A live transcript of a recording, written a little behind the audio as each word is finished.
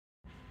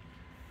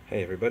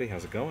Hey everybody,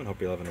 how's it going?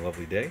 Hope you're having a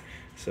lovely day.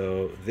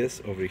 So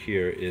this over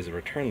here is a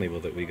return label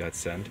that we got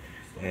sent,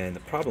 and the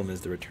problem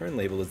is the return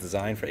label is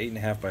designed for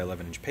 8.5 by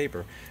 11-inch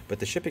paper, but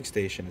the shipping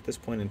station at this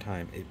point in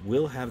time, it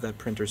will have that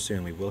printer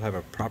soon. We will have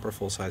a proper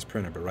full-size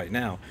printer, but right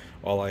now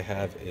all I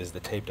have is the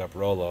taped up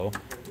Rolo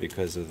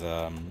because of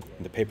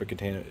the paper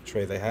container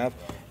tray they have,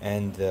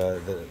 and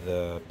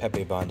the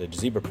Pepe bondage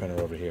zebra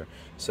printer over here.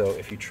 So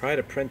if you try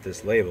to print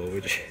this label,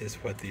 which is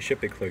what the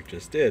shipping clerk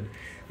just did,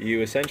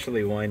 you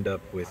essentially wind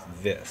up with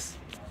this.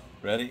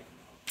 Ready?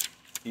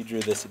 He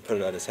drew this and put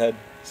it on his head,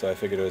 so I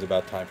figured it was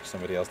about time for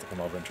somebody else to come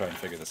over and try and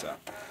figure this out.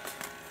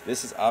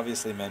 This is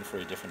obviously meant for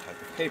a different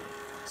type of paper.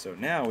 So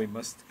now we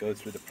must go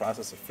through the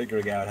process of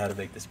figuring out how to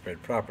make this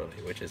print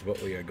properly, which is what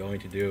we are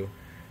going to do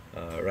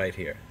right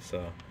here.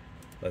 So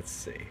let's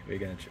see.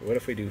 What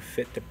if we do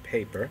fit to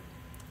paper,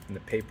 and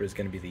the paper is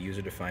going to be the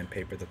user-defined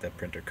paper that that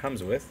printer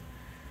comes with,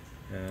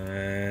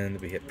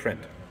 and we hit print.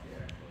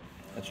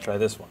 Let's try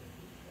this one.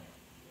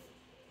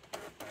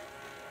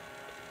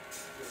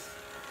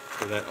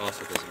 So that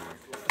also doesn't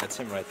work. That's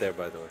him right there,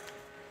 by the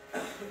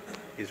way.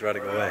 He's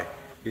running away.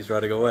 He's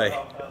running away.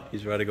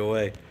 He's running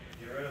away.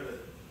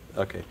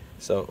 Okay,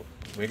 so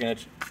we're gonna.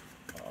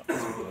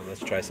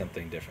 Let's try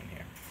something different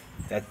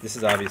here. This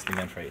is obviously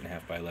meant for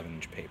 8.5 by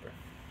 11-inch paper.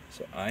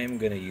 So I am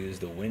gonna use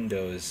the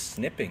Windows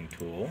snipping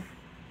tool,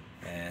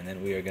 and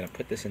then we are gonna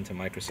put this into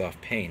Microsoft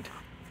Paint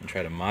and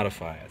try to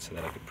modify it so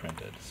that I could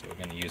print it. So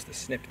we're gonna use the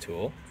snip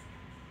tool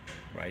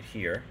right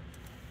here.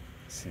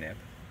 Snip.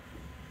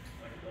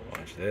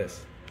 Watch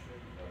this.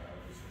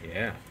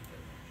 Yeah.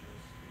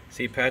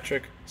 See,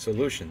 Patrick?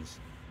 Solutions.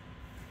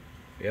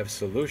 We have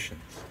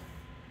solutions.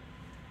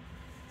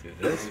 Do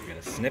this. We're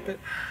going to snip it.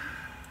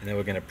 And then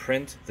we're going to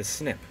print the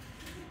snip.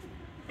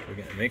 We're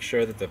going to make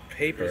sure that the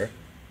paper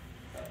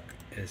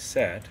is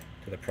set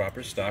to the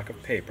proper stock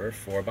of paper.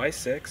 4 by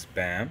 6.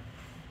 Bam.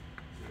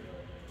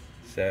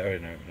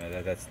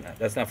 No,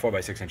 that's not 4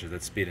 by 6 inches.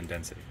 That's speed and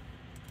density.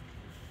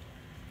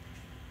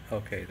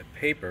 Okay, the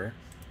paper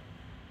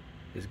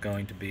is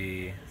going to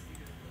be,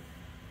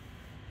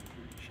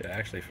 should I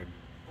actually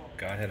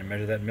forgot how to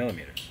measure that in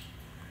millimeters.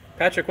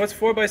 Patrick, what's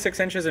 4 by 6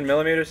 inches in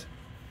millimeters?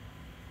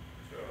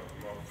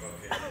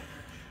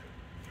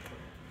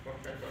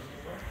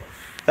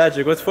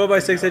 Patrick, what's 4 by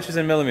 6 inches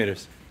in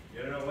millimeters?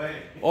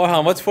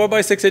 Orhan, what's 4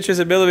 by 6 inches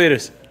in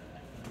millimeters?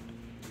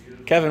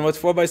 Kevin, what's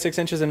 4 by 6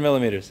 inches in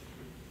millimeters?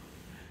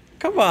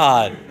 Come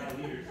on.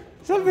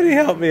 Somebody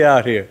help me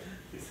out here.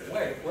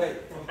 Wait.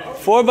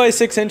 4 by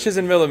 6 inches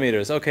in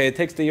millimeters. Okay, it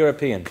takes the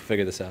European to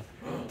figure this out.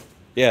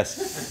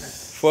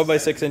 Yes. 4 by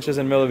 6 inches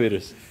in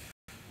millimeters.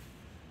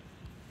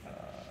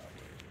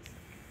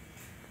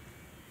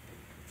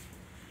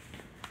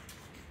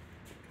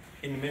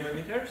 In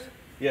millimeters?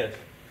 Yes.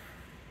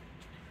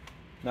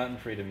 Not in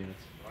freedom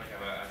units.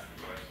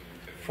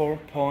 4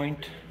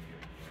 point.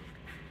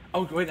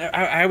 Oh wait,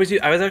 I was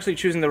actually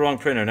choosing the wrong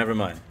printer. Never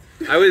mind.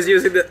 I was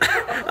using the.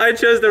 I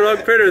chose the wrong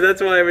printer.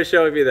 That's why it was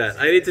showing me that.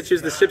 I need to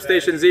choose the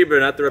ShipStation Zebra,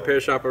 not the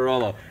Repair Shop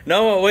Rolo.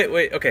 No,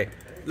 wait. Okay,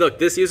 look.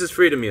 This uses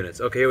freedom units.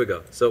 Okay, here we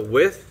go. So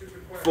width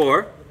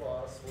 4.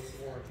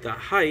 The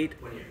height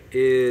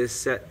is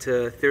set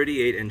to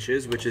 38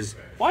 inches, which is.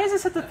 Why is it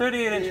set to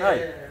 38-inch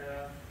height?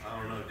 I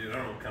don't know, dude. I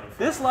don't know what kind of.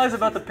 This lies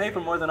about the paper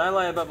more than I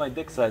lie about my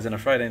dick size on a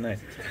Friday night.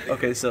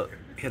 Okay, so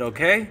hit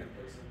OK.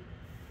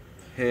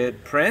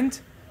 Hit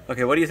print.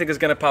 Okay, what do you think is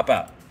gonna pop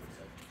out?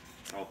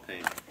 All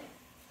paint.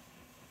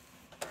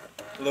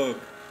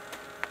 Look.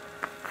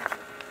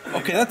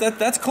 Okay,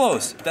 that's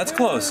close. That's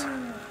close.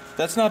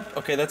 That's not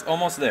okay. That's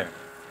almost there.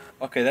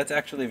 Okay, that's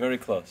actually very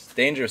close.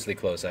 Dangerously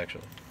close,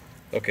 actually.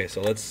 Okay,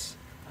 so let's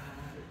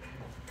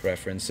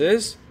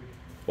preferences.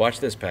 Watch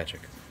this,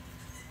 Patrick.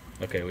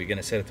 Okay, we're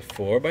gonna set it to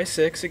 4 by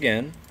 6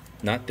 again,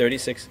 not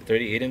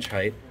 38-inch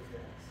height.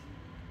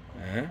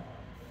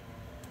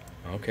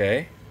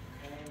 Okay.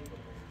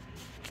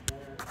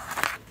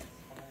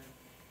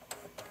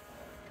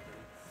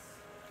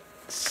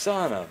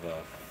 Son of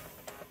a.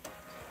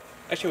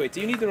 Actually, wait.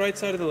 Do you need the right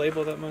side of the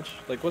label that much?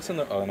 Like, what's in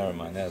the? Oh, never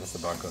mind. Yeah, that's the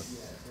barcode.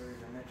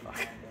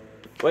 Fuck.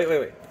 Wait.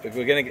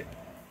 We're gonna get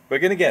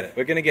it.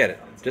 We're gonna get it.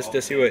 Just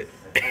see what.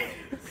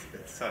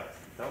 Stop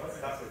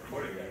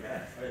recording that,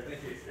 man. Alright,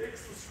 thank you.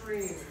 Fix the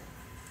screen.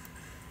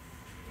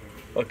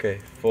 Okay,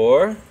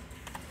 4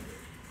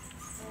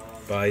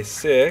 by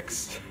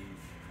 6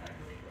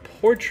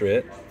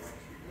 portrait.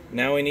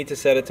 Now we need to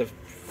set it to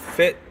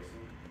fit.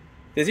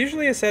 There's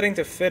usually a setting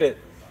to fit it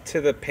to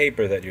the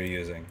paper that you're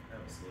using.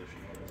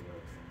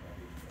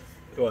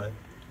 What?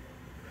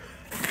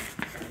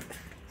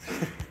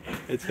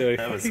 It's very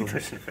I have a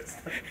solution.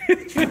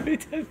 It's very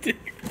tempting.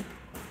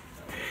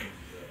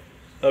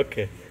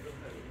 Okay.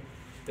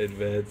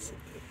 Advance.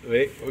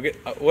 Wait.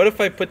 What if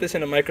I put this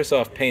into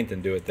Microsoft Paint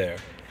and do it there?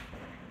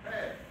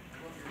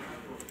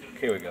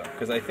 Here we go.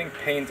 Because I think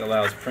Paint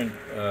allows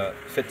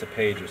fit to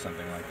page or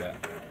something like that.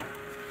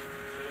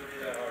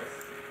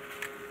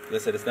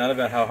 Listen, it's not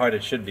about how hard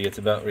it should be, it's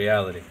about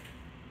reality.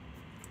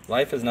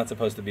 Life is not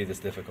supposed to be this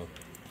difficult.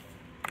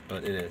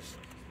 But it is.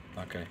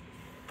 Okay.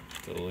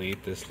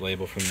 Delete this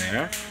label from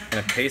there. I'm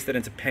going to paste it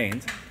into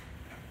Paint.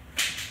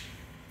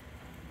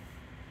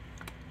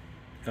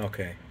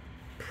 Okay.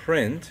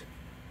 Print.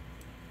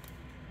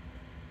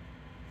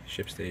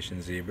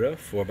 ShipStation Zebra,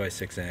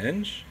 4x6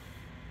 inch.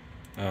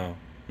 Oh,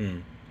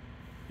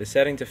 The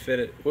setting to fit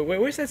it.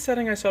 Where's that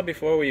setting I saw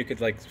before where you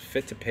could like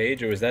fit to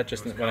page, or was that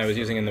just when I was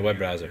using in the web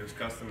browser? It was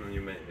custom and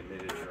you made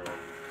it your own.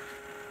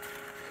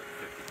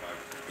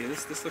 Yeah,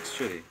 this looks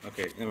shitty.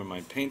 Okay, never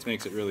mind. Paint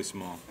makes it really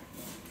small.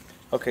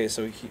 Okay,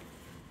 so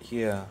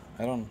yeah,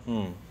 I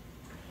don't.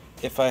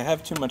 If I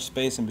have too much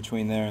space in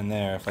between there and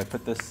there, if I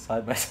put this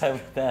side by side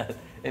with that,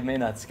 it may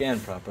not scan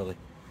properly.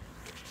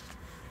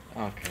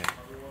 Okay.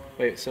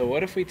 Wait, so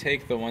what if we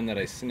take the one that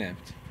I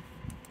snipped?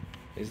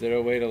 Is there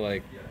a way to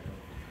like...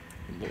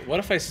 What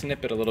if I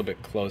snip it a little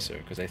bit closer?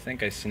 Because I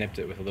think I snipped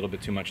it with a little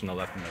bit too much in the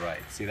left and the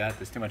right. See that?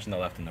 There's too much in the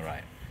left and the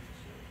right.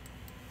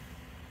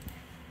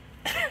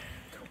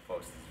 Don't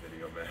post this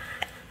video, man.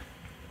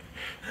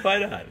 Why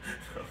not?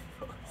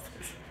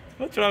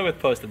 What's wrong with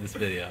posting this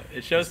video?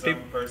 It shows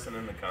people. Person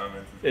in the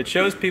comments. It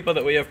shows people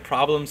that we have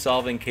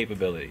problem-solving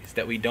capabilities,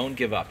 that we don't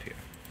give up here.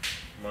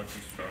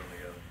 Monkey's strong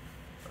together.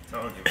 I'm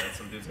telling you, man.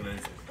 Some dude's gonna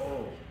say,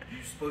 "Oh,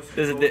 you're supposed to."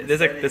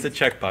 There's a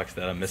checkbox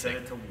that I'm missing.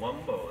 Set it to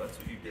Wumbo. That's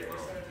what you did.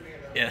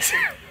 Yes.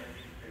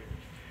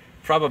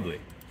 Probably.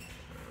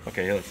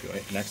 Okay, here, let's go.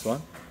 Wait, next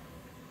one.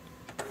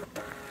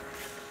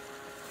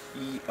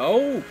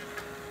 Oh!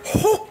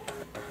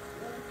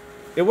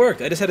 It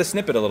worked. I just had to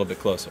snip it a little bit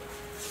closer.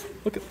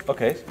 Look at,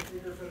 okay.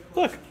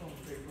 Look.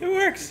 It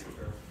works.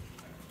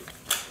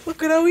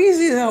 Look at how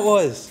easy that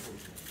was.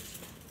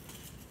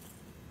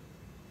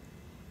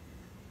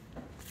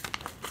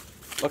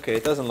 Okay,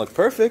 it doesn't look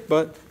perfect,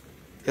 but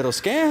it'll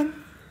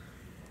scan.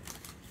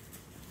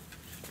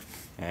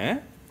 Eh?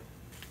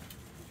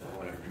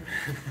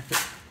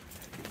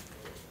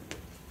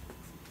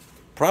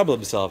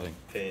 Problem solving.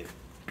 Pain.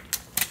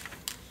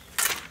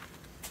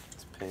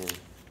 It's pain.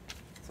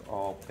 It's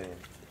all pain.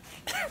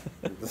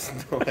 There's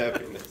no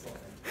happiness.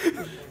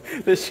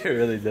 This shit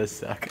really does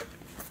suck.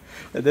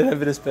 And then I'm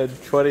gonna spend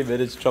 20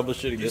 minutes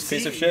troubleshooting this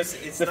piece of shit.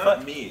 It's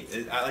not me.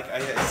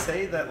 I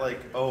say that like,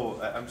 oh,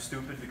 I'm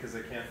stupid because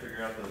I can't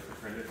figure out the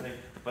printer thing,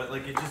 but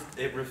like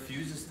it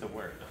refuses to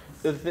work.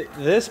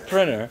 This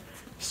printer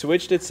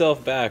switched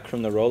itself back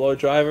from the Rollo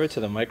driver to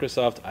the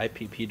Microsoft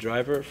IPP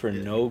driver for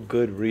no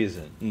good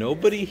reason.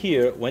 Nobody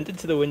here went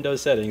into the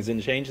Windows settings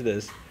and changed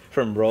this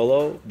from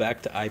Rollo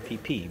back to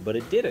IPP, but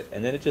it did it,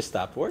 and then it just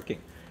stopped working.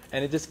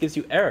 And it just gives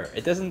you error.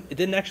 It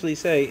didn't actually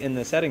say in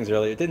the settings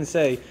earlier, it didn't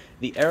say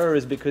the error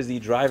is because the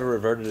driver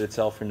reverted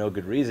itself for no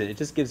good reason. It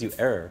just gives you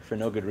error for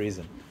no good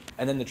reason.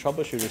 And then the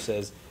troubleshooter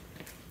says,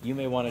 you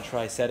may want to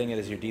try setting it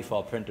as your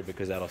default printer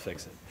because that'll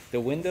fix it. The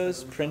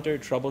Windows printer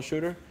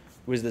troubleshooter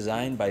was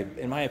designed by,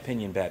 in my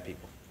opinion, bad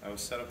people. I was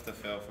set up to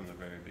fail from the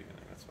very beginning.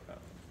 That's what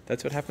happened.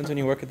 That's what happens when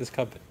you work at this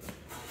company.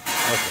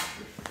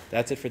 Okay.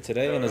 That's it for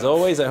today. And as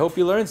always, I hope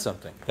you learned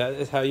something. That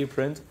is how you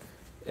print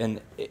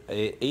an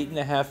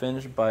 8.5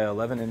 inch by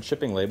 11 inch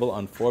shipping label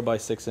on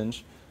 4x6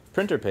 inch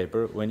printer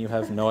paper when you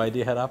have no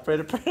idea how to operate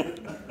a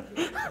printer.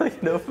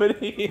 Like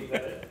nobody.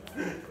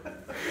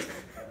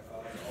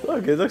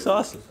 Look, it looks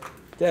awesome.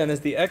 Dan,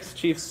 as the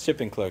ex-chief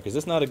shipping clerk, is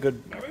this not a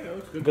good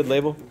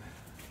label?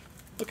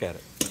 Look at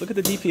it. Look at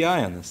the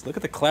DPI on this. Look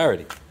at the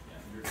clarity.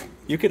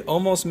 You could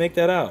almost make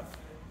that out.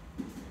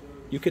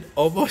 You could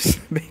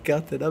almost make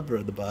out the number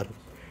at the bottom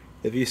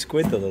if you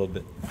squint a little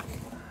bit.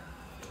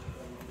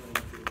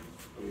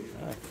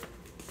 All right.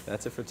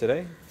 That's it for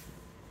today.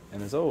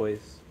 And as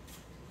always,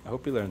 I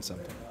hope you learned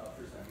something.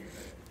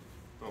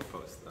 Don't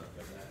post that.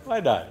 Why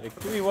not?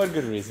 Give me one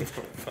good reason.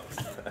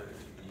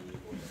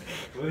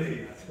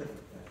 Please.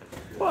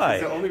 Why?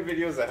 The only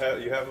videos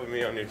you have of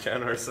me on your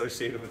channel are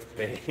associated with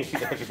pain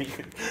and me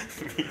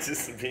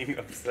just being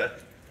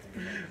upset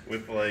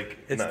with like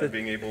not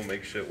being able to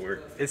make shit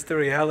work. It's the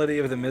reality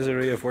of the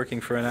misery of working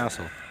for an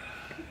asshole.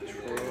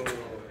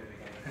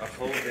 A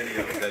whole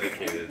video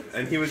dedicated.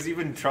 And he was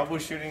even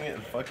troubleshooting it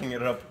and fucking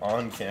it up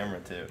on camera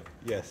too.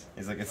 Yes.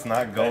 He's like, it's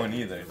not going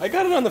either. I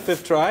got it on the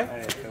 5th try.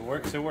 Hey, if it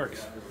works, it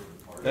works.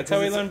 That's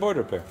how we learn board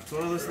repair. It's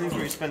one of those things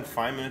where you spend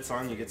 5 minutes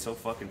on, you get so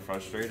fucking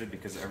frustrated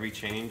because every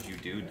change you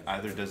do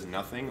either does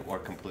nothing or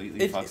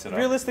completely fucks it up.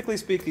 Realistically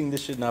speaking,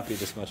 this should not be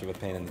this much of a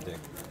pain in the dick.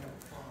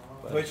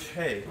 But Which,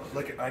 hey,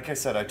 like I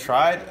said, I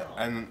tried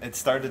and it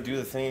started to do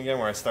the thing again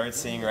where I started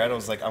seeing red. I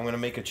was like, I'm going to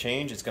make a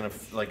change. It's going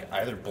to like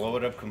either blow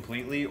it up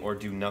completely or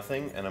do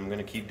nothing. And I'm going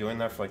to keep doing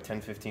that for like 10,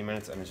 15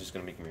 minutes and it's just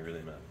going to make me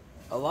really mad.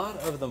 a lot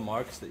of the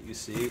marks that you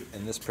see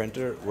in this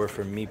printer were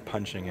from me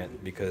punching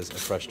it because of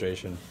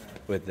frustration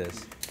with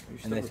this. Are you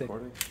still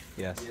recording?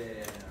 Yes.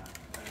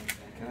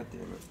 God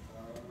damn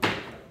it.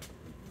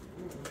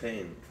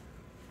 Pain.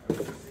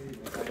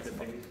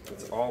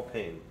 It's all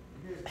pain.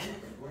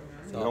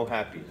 No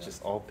happy,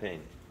 just all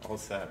pain. All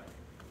sad.